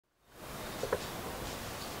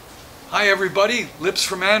Hi everybody, Lips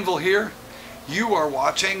from Anvil here. You are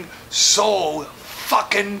watching So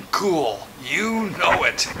Fucking Cool. You know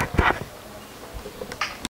it.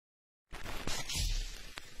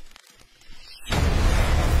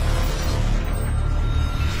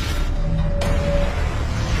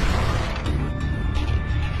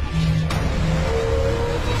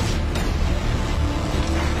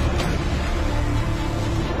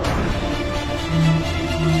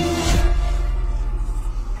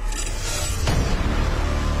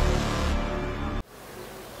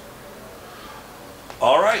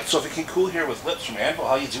 Alright, so if you can cool here with Lips from Anvil,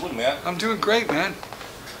 how you doing, man? I'm doing great, man.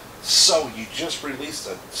 So, you just released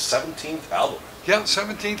a 17th album. Yeah,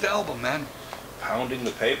 17th album, man. Pounding the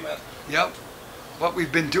Pavement. Yep. What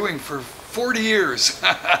we've been doing for 40 years.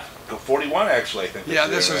 41, actually, I think. Yeah,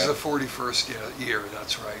 this was the 41st year,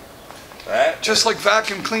 that's right. That Just like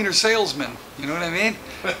vacuum cleaner salesmen, you know what I mean?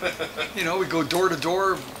 You know, we go door to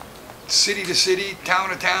door, city to city, town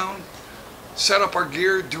to town, set up our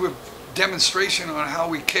gear, do a demonstration on how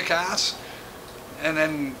we kick ass, and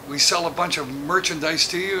then we sell a bunch of merchandise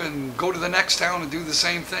to you and go to the next town and do the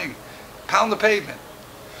same thing. Pound the pavement.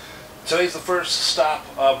 Today's the first stop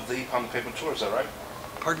of the Pound the Pavement tour, is that right?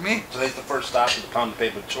 Pardon me? Today's the first stop of the Pound the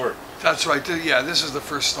Pavement tour. That's right. Yeah, this is the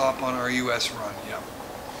first stop on our U.S. run, yeah.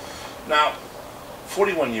 Now,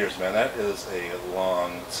 41 years, man, that is a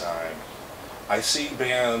long time. I see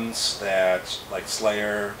bands that, like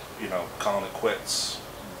Slayer, you know, calling it quits.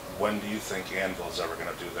 When do you think Anvil is ever going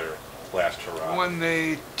to do their last hurrah? When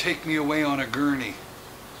they take me away on a gurney.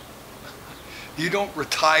 You don't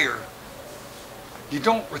retire. You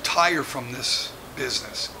don't retire from this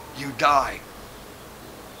business. You die.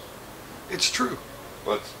 It's true.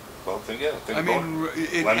 I mean,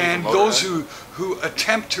 and those who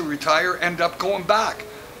attempt to retire end up going back.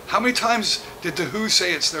 How many times did the Who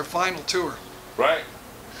say it's their final tour? Right.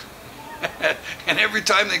 And every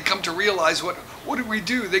time they come to realize what did we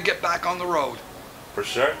do, they get back on the road. For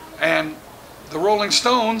sure. And the Rolling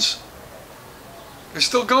Stones, they're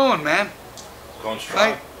still going, man. Going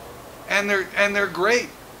strong. Right? And they're great.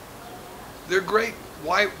 They're great.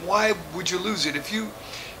 Why would you lose it? If you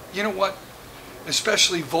know what,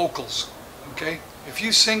 especially vocals, okay? If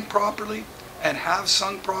you sing properly and have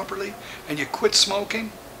sung properly and you quit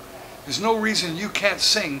smoking, there's no reason you can't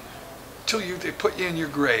sing till they put you in your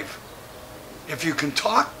grave. If you can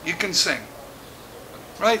talk, you can sing.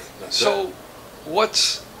 Right? So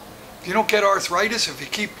if you don't get arthritis, if you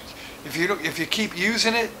keep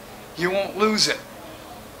using it, you won't lose it.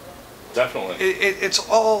 Definitely. It's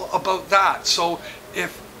all about that. So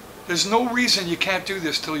if there's no reason you can't do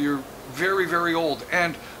this till you're very, very old,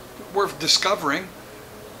 and we're discovering,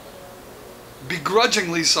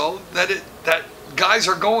 begrudgingly so, that guys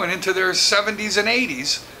are going into their 70s and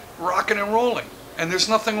 80s rocking and rolling, and there's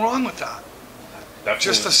nothing wrong with that. Definitely.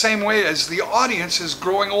 Just the same way as the audience is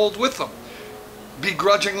growing old with them,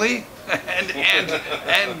 begrudgingly and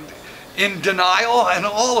in denial and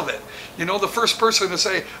all of it. You know, the first person to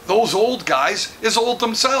say those old guys is old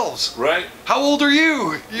themselves. Right. How old are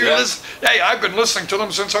you? Yeah. Hey, I've been listening to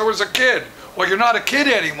them since I was a kid. Well, you're not a kid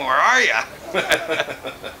anymore, are you?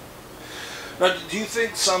 Now, do you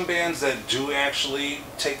think some bands that do actually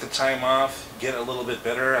take the time off get a little bit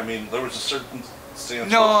better? I mean, there was a certain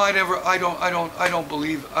stance. No, I don't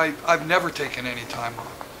believe. I've never taken any time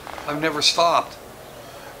off. I've never stopped.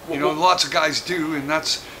 You know, lots of guys do, and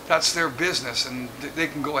that's their business, and they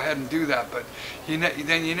can go ahead and do that. But you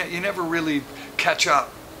never really catch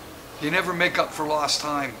up. You never make up for lost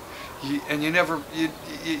time, you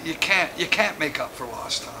can't make up for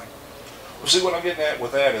lost time. Well, see, what I'm getting at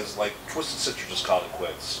with that is, like, Twisted Sister just called it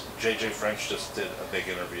quits. J.J. French just did a big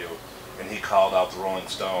interview, and he called out the Rolling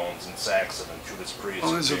Stones and Saxon and Judas Priest.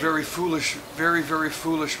 Well, there's a very foolish, very, very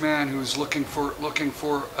foolish man who's looking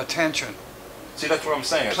for attention. See, that's what I'm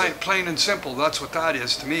saying. Plain and simple, that's what that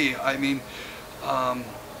is to me. I mean,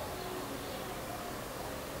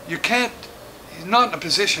 you're not in a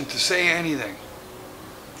position to say anything.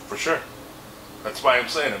 For sure. That's why I'm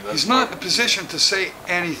saying it. He's not in a position to say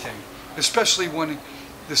anything, especially when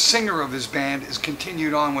the singer of his band is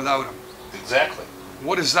continued on without him. Exactly.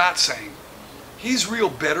 What is that saying? He's real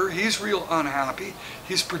bitter, he's real unhappy,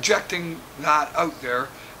 he's projecting that out there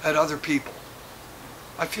at other people.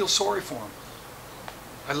 I feel sorry for him.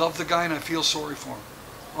 I love the guy and I feel sorry for him,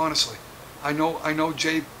 honestly. I know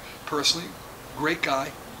Jay personally, great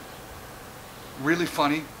guy, really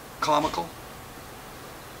funny, comical,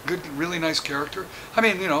 good, really nice character. I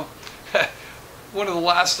mean, you know, one of the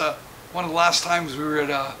last times we were at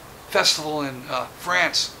a festival in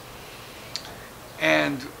France,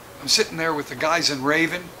 and I'm sitting there with the guys in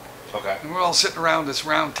Raven, Okay. And we're all sitting around this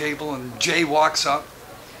round table, and Jay walks up.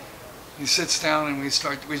 He sits down, and we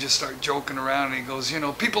just start joking around, and he goes,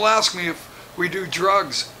 people ask me if we do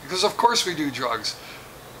drugs. Because of course we do drugs.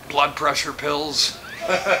 Blood pressure pills,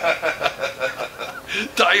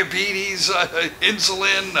 diabetes,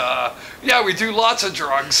 insulin. Yeah, we do lots of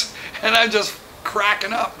drugs. And I'm just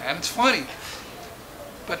cracking up, man. It's funny.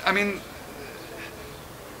 But I mean,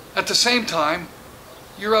 at the same time,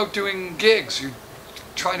 you're out doing gigs. You're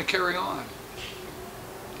trying to carry on.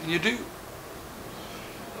 And you do.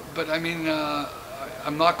 But I mean,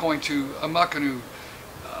 I'm not going to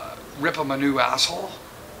rip him a new asshole.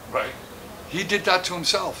 Right. He did that to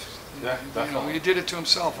himself. Yeah, definitely. He did it to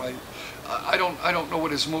himself. I don't know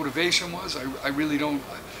what his motivation was. I really don't.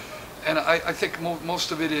 And I think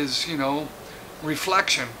most of it is,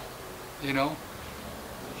 reflection.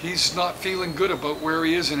 He's not feeling good about where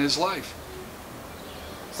he is in his life.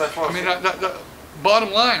 So that's what I mean,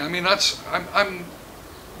 bottom line. I mean, I'm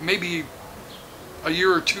maybe a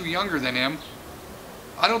year or two younger than him.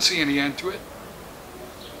 I don't see any end to it.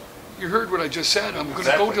 You heard what I just said. I'm going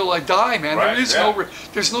to go till I die, man. Right,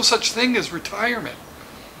 There's no such thing as retirement.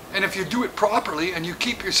 And if you do it properly and you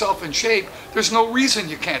keep yourself in shape, there's no reason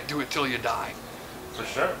you can't do it till you die. For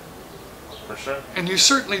sure. For sure. And you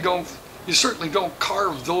certainly don't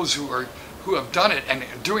carve those who have done it and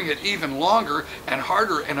doing it even longer and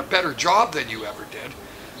harder and a better job than you ever did.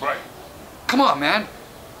 Right. Come on, man.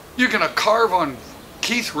 You're going to carve on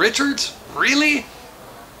Keith Richards? Really?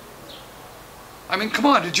 I mean, come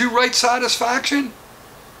on, did you write Satisfaction?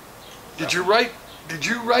 Did you write,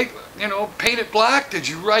 Paint It Black? Did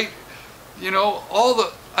you write,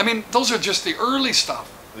 I mean, those are just the early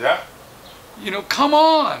stuff. Yeah. Come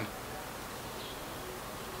on.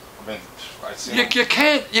 I mean, I see. You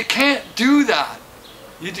can't do that.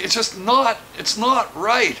 It's just not, it's not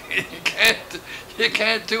right. You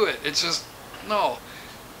can't do it. It's just, no.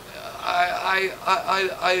 I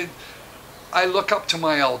look up to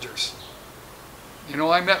my elders.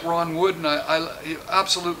 I met Ron Wood, and I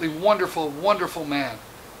absolutely wonderful, wonderful man.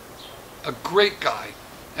 A great guy.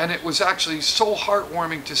 And it was actually so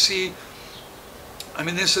heartwarming to see. I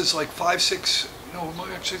mean, this is like 5, 6,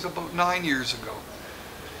 actually it's about 9 years ago.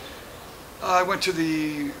 I went to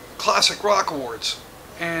the Classic Rock Awards,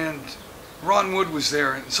 and Ron Wood was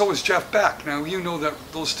there, and so was Jeff Beck. Now, you know that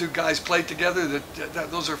those two guys played together, that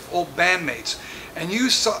those are old bandmates. And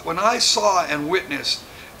when I saw and witnessed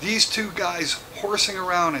these two guys horsing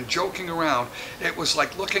around and joking around, it was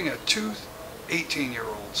like looking at two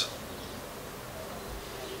 18-year-olds.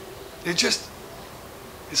 It's just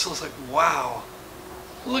like, wow,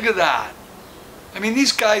 look at that. I mean,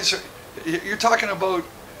 these guys you're talking about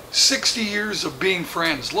 60 years of being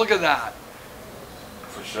friends. Look at that.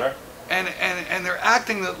 For sure. And they're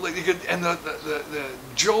acting and the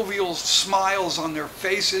jovial smiles on their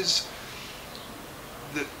faces,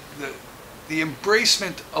 the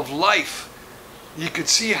embracement of life. You could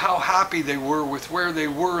see how happy they were with where they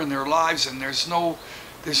were in their lives, and there's no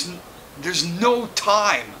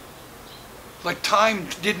time. Like time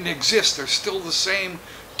didn't exist. They're still the same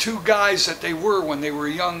two guys that they were when they were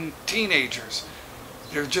young teenagers.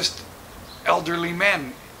 They're just elderly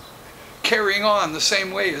men carrying on the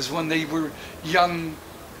same way as when they were young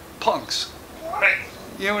punks. Right.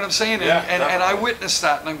 You know what I'm saying? Yeah, and I witnessed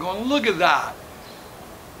that, and I'm going, look at that.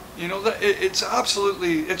 It's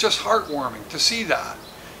just heartwarming to see that.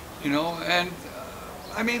 And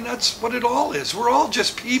I mean, that's what it all is. We're all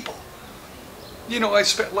just people.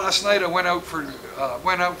 Last night I went out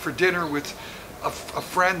for dinner with a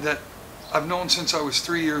friend that I've known since I was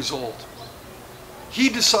 3 years old. He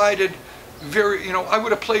decided I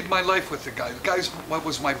would have played my life with the guy. The guy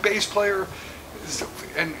was my bass player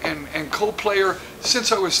and co-player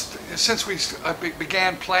since we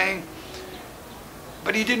began playing.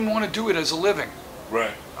 But he didn't want to do it as a living.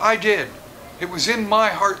 Right. I did. It was in my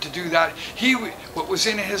heart to do that. What was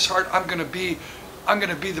in his heart, I'm going to be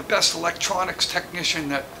the best electronics technician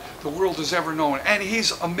that the world has ever known. And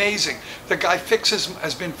he's amazing. The guy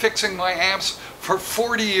has been fixing my amps for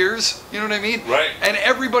 40 years. You know what I mean? Right. And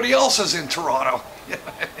everybody else is in Toronto.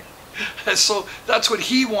 So that's what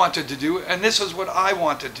he wanted to do, and this is what I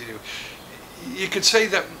wanted to do. You could say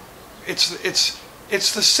that it's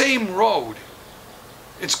the same road.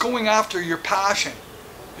 It's going after your passion.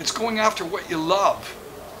 It's going after what you love.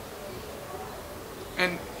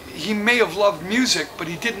 And he may have loved music, but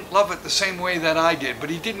he didn't love it the same way that I did.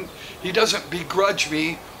 But he doesn't begrudge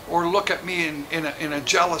me or look at me in a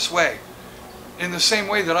jealous way. In the same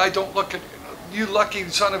way that I don't look at you, lucky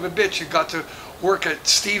son of a bitch, you got to work at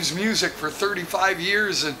Steve's Music for 35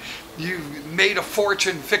 years and you've made a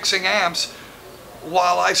fortune fixing amps.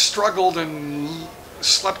 while I struggled and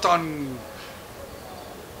slept on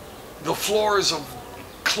the floors of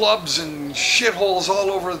clubs and shitholes all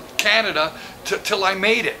over Canada till I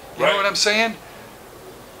made it. You know what I'm saying?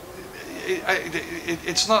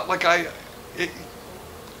 It's not like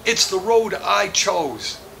it's the road I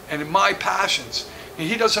chose and my passions. And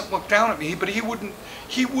he doesn't look down at me, but he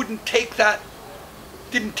wouldn't take that,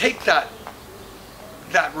 didn't take that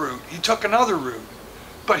route. He took another route.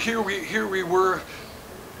 But here we were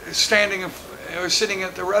standing or sitting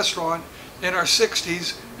at the restaurant in our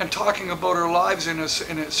 60s and talking about our lives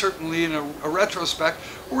certainly in a retrospect.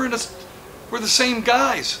 We're the same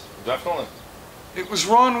guys. Definitely. It was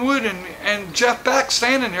Ron Wood and Jeff Beck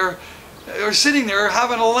standing there, or sitting there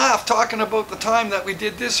having a laugh, talking about the time that we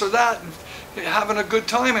did this or that, and having a good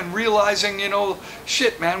time and realizing, you know,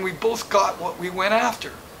 shit, man, we both got what we went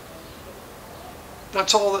after.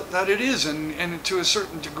 That's all that it is, and to a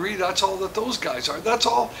certain degree, that's all that those guys are. That's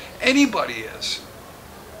all anybody is.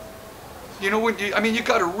 You know, you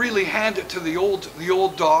got to really hand it to the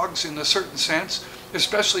old dogs in a certain sense,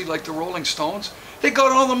 especially like the Rolling Stones. They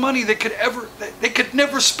got all the money they could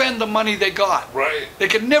never spend the money they got. Right. They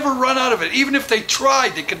could never run out of it. Even if they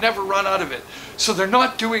tried, they could never run out of it. So they're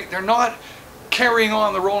not carrying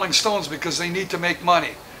on the Rolling Stones because they need to make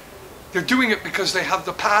money. They're doing it because they have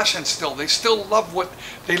the passion still. They still love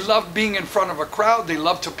they love being in front of a crowd. They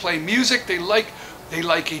love to play music. They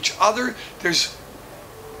like each other. There's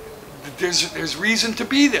reason to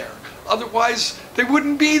be there. Otherwise, they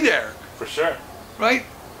wouldn't be there. For sure. Right?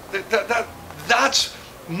 That's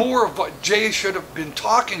more of what Jay should have been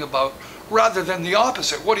talking about rather than the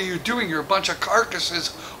opposite. What are you doing? You're a bunch of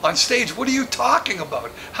carcasses on stage. What are you talking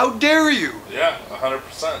about? How dare you? Yeah,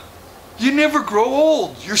 100%. You never grow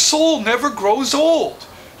old. Your soul never grows old.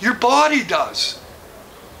 Your body does.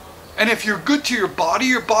 And if you're good to your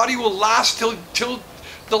body will last till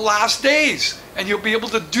the last days. And you'll be able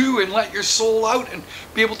to do and let your soul out and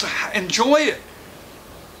be able to enjoy it.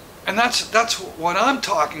 And that's what I'm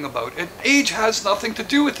talking about. And age has nothing to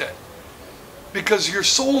do with it. Because your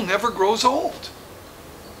soul never grows old.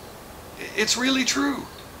 It's really true.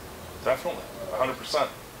 Definitely, 100%.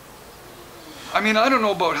 I mean, I don't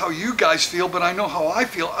know about how you guys feel, but I know how I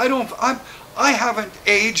feel. I haven't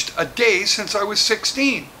aged a day since I was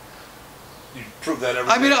 16. You prove that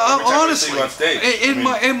every day. Honestly, on stage. In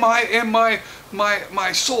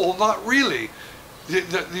my soul, not really.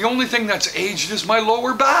 The only thing that's aged is my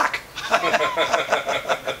lower back.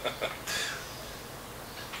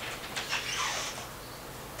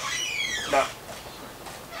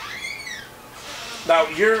 Now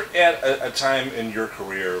you're at a time in your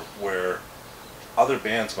career where other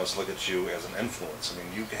bands must look at you as an influence. I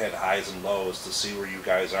mean, you had highs and lows to see where you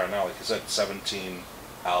guys are now. Like you said, 17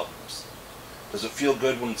 albums. Does it feel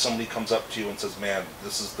good when somebody comes up to you and says, man,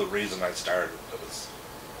 this is the reason I started this?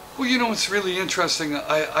 Well, you know, it's really interesting.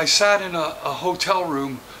 I sat in a hotel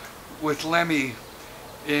room with Lemmy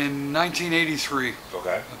in 1983.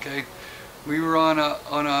 Okay. We were on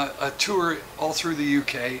a tour all through the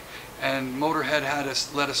UK, and Motorhead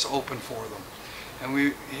let us open for them. And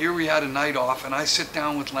we had a night off, and I sit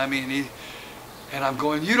down with Lemmy, and I'm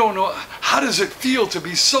going, you don't know, how does it feel to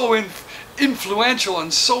be so influential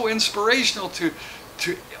and so inspirational to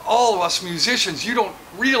all of us musicians? You don't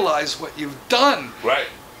realize what you've done. Right.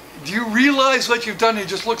 Do you realize what you've done? He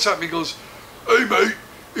just looks at me and goes, hey mate,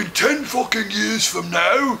 in 10 fucking years from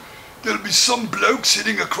now, there'll be some bloke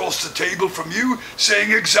sitting across the table from you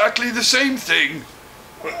saying exactly the same thing.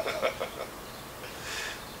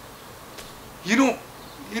 You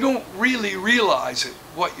don't really realize it,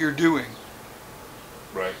 what you're doing.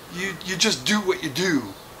 Right. You just do what you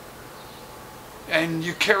do. And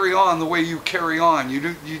you carry on the way you carry on.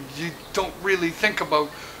 You don't really think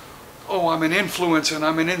about, oh, I'm an influence and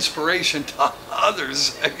I'm an inspiration to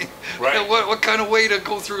others. I mean, right. What kind of way to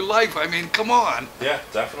go through life? I mean, come on. Yeah,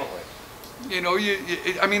 definitely. You know,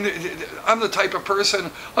 I mean, I'm the type of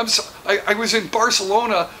person. I was in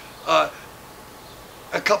Barcelona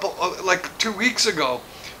like 2 weeks ago,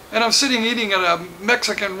 and I'm sitting eating at a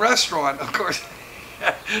Mexican restaurant, of course,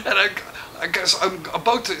 and I guess I'm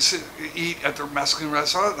about to eat at the Mexican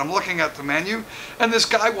restaurant. I'm looking at the menu, and this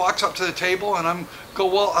guy walks up to the table, and I'm go,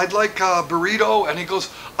 well, I'd like a burrito, and he goes,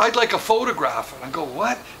 I'd like a photograph, and I go,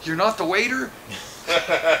 what? You're not the waiter?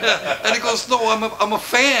 And he goes, no, I'm a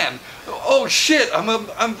fan. Oh shit,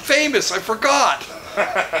 I'm famous. I forgot.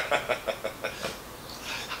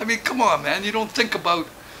 I mean, come on, man. You don't think about.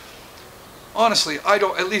 Honestly, I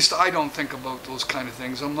don't. At least I don't think about those kind of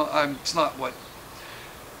things. It's not what.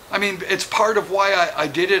 I mean, it's part of why I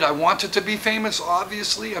did it. I wanted to be famous,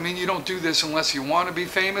 obviously. I mean, you don't do this unless you want to be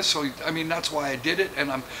famous. So, I mean, that's why I did it.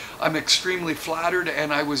 And I'm extremely flattered,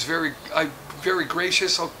 and I was very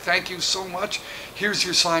gracious. Oh, thank you so much. Here's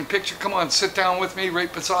your signed picture. Come on, sit down with me,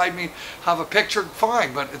 right beside me, have a picture.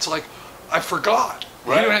 Fine, but it's like, I forgot.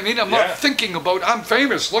 Right. You know what I mean? I'm not thinking about, I'm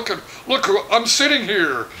famous. Look, I'm sitting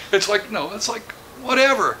here. It's like, no, it's like,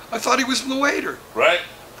 whatever. I thought he was the waiter. Right.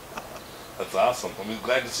 That's awesome. I'm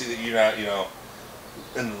glad to see that you're not, you know,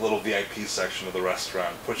 in the little VIP section of the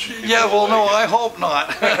restaurant pushing people. Yeah, well, no, I hope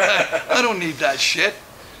not. I don't need that shit.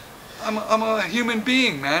 I'm a human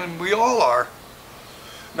being, man, and we all are.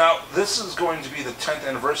 Now, this is going to be the 10th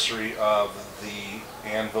anniversary of the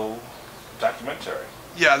Anvil documentary.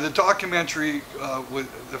 Yeah, the documentary,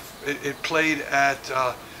 it played at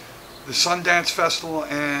the Sundance Festival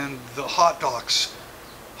and the Hot Dogs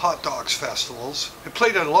festivals. It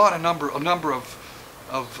played at a number of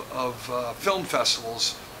film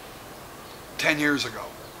festivals 10 years ago.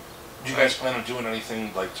 Do you guys plan on doing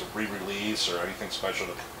anything like to re-release or anything special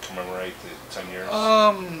to commemorate the 10 years?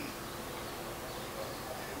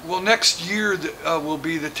 Well, next year will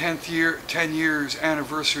be the 10 years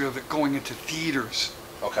anniversary of it going into theaters.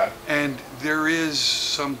 Okay. And there is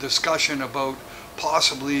some discussion about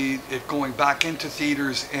possibly it going back into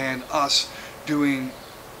theaters and us doing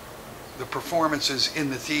the performances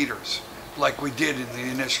in the theaters, like we did in the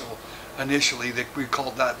initially that we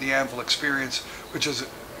called that the Anvil Experience, which is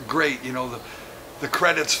great. You know, the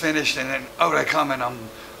credits finished and then out I come and I'm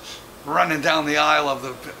running down the aisle of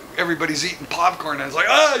everybody's eating popcorn and it's like,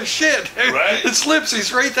 oh shit, right. It's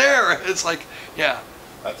Lipsy's right there. It's like, yeah,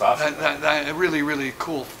 that's awesome. That really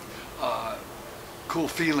cool, cool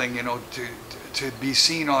feeling, you know, to be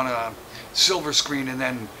seen on a silver screen and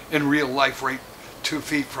then in real life right 2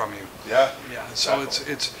 feet from you. Yeah. Yeah. So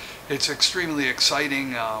definitely. it's extremely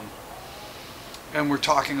exciting, and we're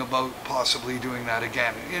talking about possibly doing that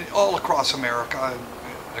again, all across America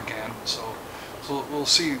again. So we'll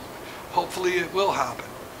see. Hopefully it will happen.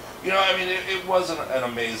 You know, I mean, it was an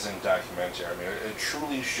amazing documentary. I mean, it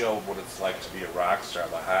truly showed what it's like to be a rock star,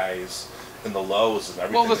 the highs and the lows and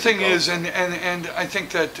everything. Well, the thing is, and I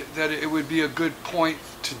think that it would be a good point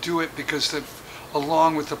to do it because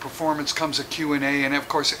along with the performance comes a Q&A, and of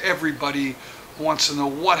course everybody wants to know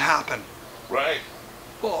what happened. Right.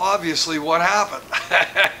 Well, obviously, what happened?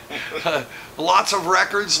 Lots of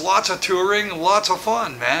records, lots of touring, lots of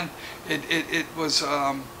fun, man. It was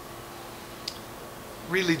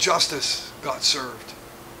really justice got served,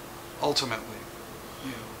 ultimately.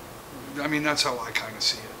 You know, I mean, that's how I kind of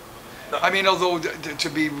see it. No. I mean, although to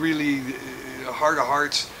be really heart of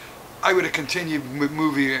hearts, I would have continued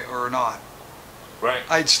movie or not. Right.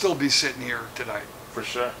 I'd still be sitting here tonight. For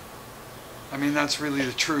sure. I mean, that's really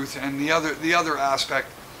the truth. And the other aspect,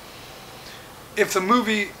 if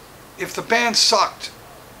the band sucked,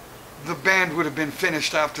 the band would have been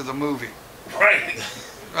finished after the movie. Right.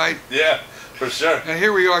 Right? Yeah, for sure. And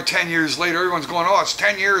here we are 10 years later, everyone's going, oh, it's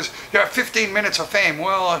 10 years, you have 15 minutes of fame.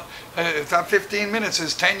 Well, if that 15 minutes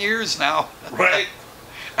is 10 years now. Right.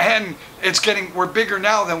 And we're bigger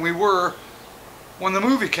now than we were when the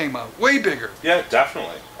movie came out. Way bigger. Yeah,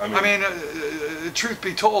 definitely. I mean, truth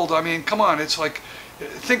be told, I mean, come on, it's like,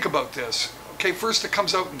 think about this. Okay, first it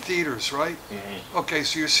comes out in theaters, right? Mm-hmm. Okay,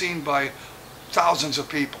 so you're seen by thousands of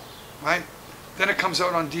people, right? Then it comes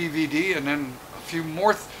out on DVD, and then a few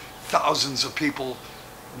more thousands of people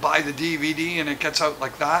buy the DVD, and it gets out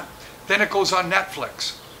like that. Then it goes on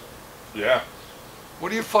Netflix. Yeah. What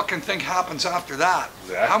do you fucking think happens after that?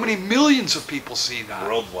 Exactly. How many millions of people see that?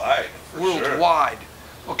 Worldwide. Worldwide.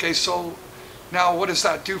 Sure. Okay, so now what does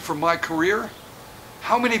that do for my career?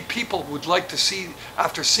 How many people would like to see,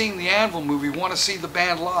 after seeing the Anvil movie, want to see the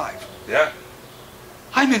band live? Yeah.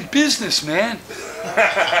 I'm in business, man.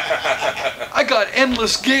 I got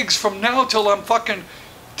endless gigs from now till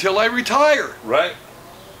I retire. Right.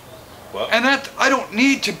 Well. And I don't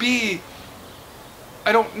need to be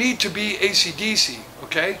AC/DC,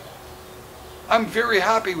 okay? I'm very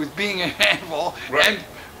happy with being in Anvil and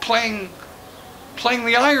playing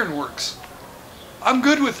the Ironworks. I'm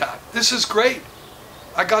good with that. This is great.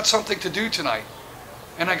 I got something to do tonight,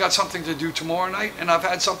 and I got something to do tomorrow night, and I've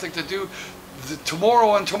had something to do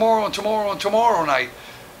tomorrow and tomorrow and tomorrow and tomorrow night,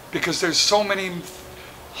 because there's so many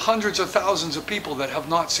hundreds of thousands of people that have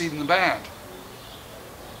not seen the band.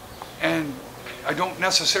 And I don't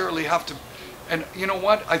necessarily have to, and you know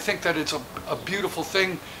what? I think that it's a beautiful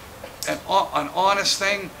thing, an honest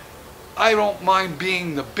thing. I don't mind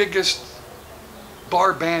being the biggest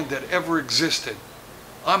bar band that ever existed.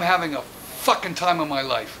 I'm having a fucking time of my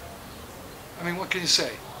life. I mean, what can you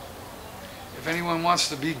say? If anyone wants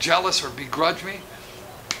to be jealous or begrudge me,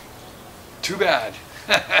 too bad.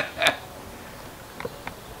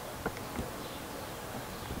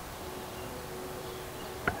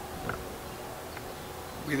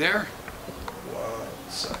 We there? 1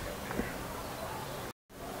 second here.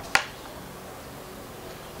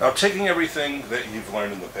 Now, taking everything that you've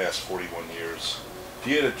learned in the past 41 years, if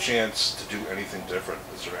you had a chance to do anything different,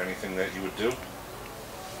 is there anything that you would do?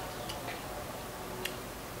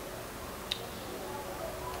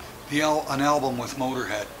 An album with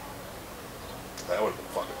Motorhead. That would have been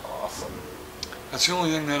fucking awesome. That's the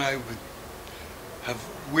only thing that I would have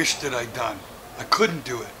wished that I'd done. I couldn't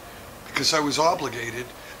do it because I was obligated.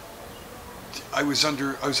 I was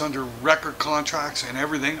under record contracts and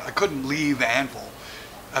everything. I couldn't leave Anvil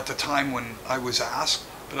at the time when I was asked,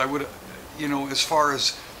 but I would, you know, as far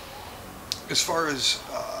as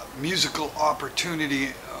musical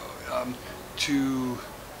opportunity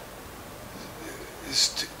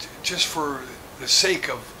just for the sake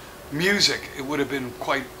of music, it would have been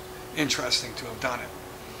quite interesting to have done it.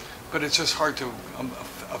 But it's just hard to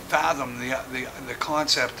fathom the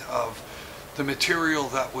concept of the material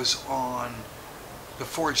that was on the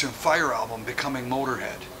Forged in Fire album becoming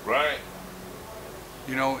Motorhead. Right.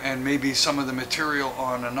 You know, and maybe some of the material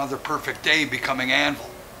on Another Perfect Day becoming Anvil.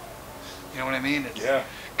 You know what I mean? It's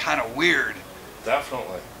kind of weird.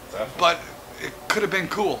 Definitely. But it could have been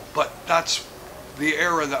cool. But that's the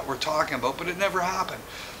era that we're talking about. But it never happened.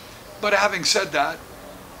 But having said that,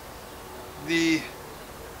 the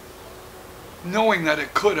knowing that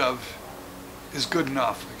it could have is good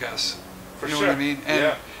enough, I guess. For you know sure. what I mean?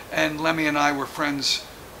 And Lemmy and I were friends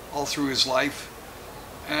all through his life,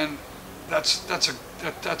 and that's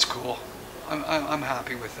cool. I'm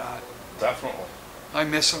happy with that. Definitely. I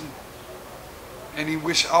miss him, and he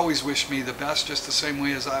always wished me the best, just the same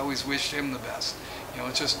way as I always wished him the best. You know,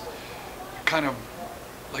 it's just kind of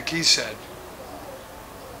like he said,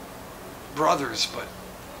 brothers, but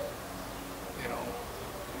you know,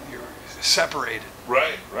 you're separated.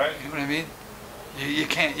 Right. You know what I mean? You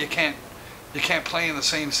can't play in the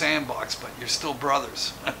same sandbox, but you're still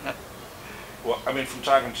brothers. Well, I mean, from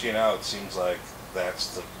talking to you now, it seems like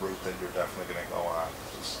that's the route that you're definitely going to go on.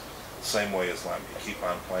 Just the same way as Lemmy. You keep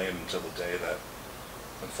on playing until the day that,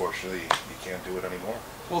 unfortunately, you can't do it anymore.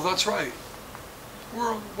 Well, that's right.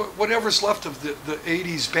 We're whatever's left of the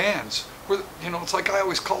 80s bands. You know, it's like I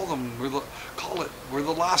always call them. We're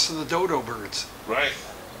the last of the dodo birds. Right.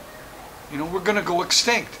 You know, we're going to go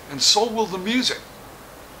extinct, and so will the music.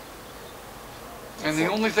 And the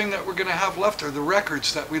only thing that we're going to have left are the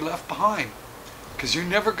records that we left behind, because you're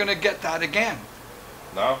never going to get that again.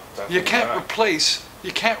 No, definitely you can't not.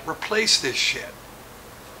 replace this shit.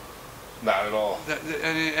 Not at all.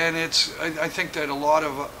 And it's I think that a lot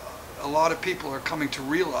of people are coming to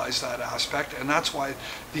realize that aspect, and that's why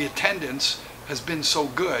the attendance has been so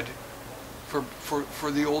good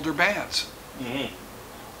for the older bands.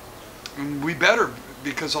 Mm-hmm. And we better,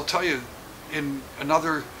 because I'll tell you, in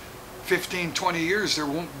another 15, 20 years, there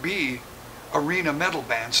won't be arena metal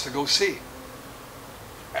bands to go see.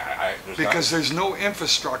 Because there's no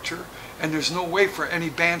infrastructure, and there's no way for any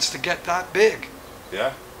bands to get that big.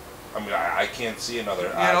 Yeah. I mean, I can't see another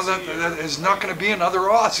Ozzy. You know, there's not going to be another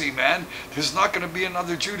Ozzy, man. There's not going to be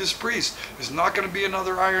another Judas Priest. There's not going to be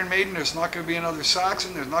another Iron Maiden. There's not going to be another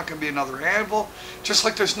Saxon. There's not going to be another Anvil. Just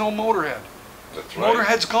like there's no Motorhead. That's right.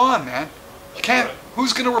 Motorhead's gone, man. You can't. Right.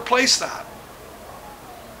 Who's going to replace that?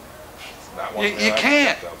 You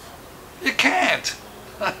can't. You can't.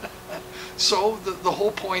 So the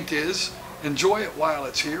whole point is, enjoy it while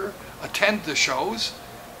it's here. Attend the shows,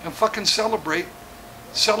 and fucking celebrate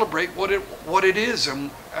what it is, and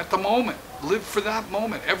at the moment, live for that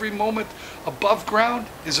moment. Every moment above ground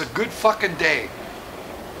is a good fucking day.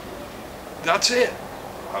 That's it.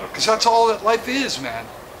 Because that's all that life is, man.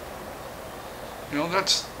 You know,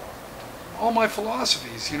 that's all my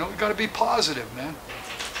philosophies. You know, you got to be positive, man.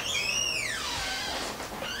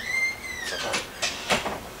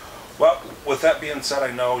 Well, with that being said,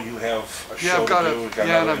 I know you have a show to do.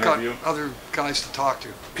 And I've got other guys to talk to.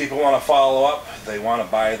 People want to follow up. They want to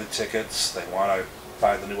buy the tickets. They want to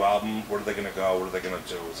buy the new album. Where are they going to go? What are they going to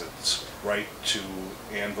do? Is it right to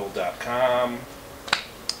anvil.com?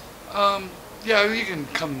 Yeah, you can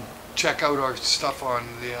come check out our stuff on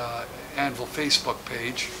the Anvil Facebook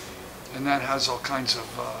page, and that has all kinds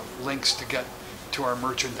of links to get to our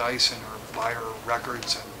merchandise and our buy our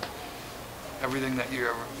records and everything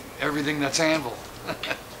that's Anvil.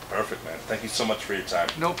 Perfect, man. Thank you so much for your time.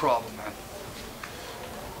 No problem, man.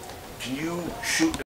 Can you shoot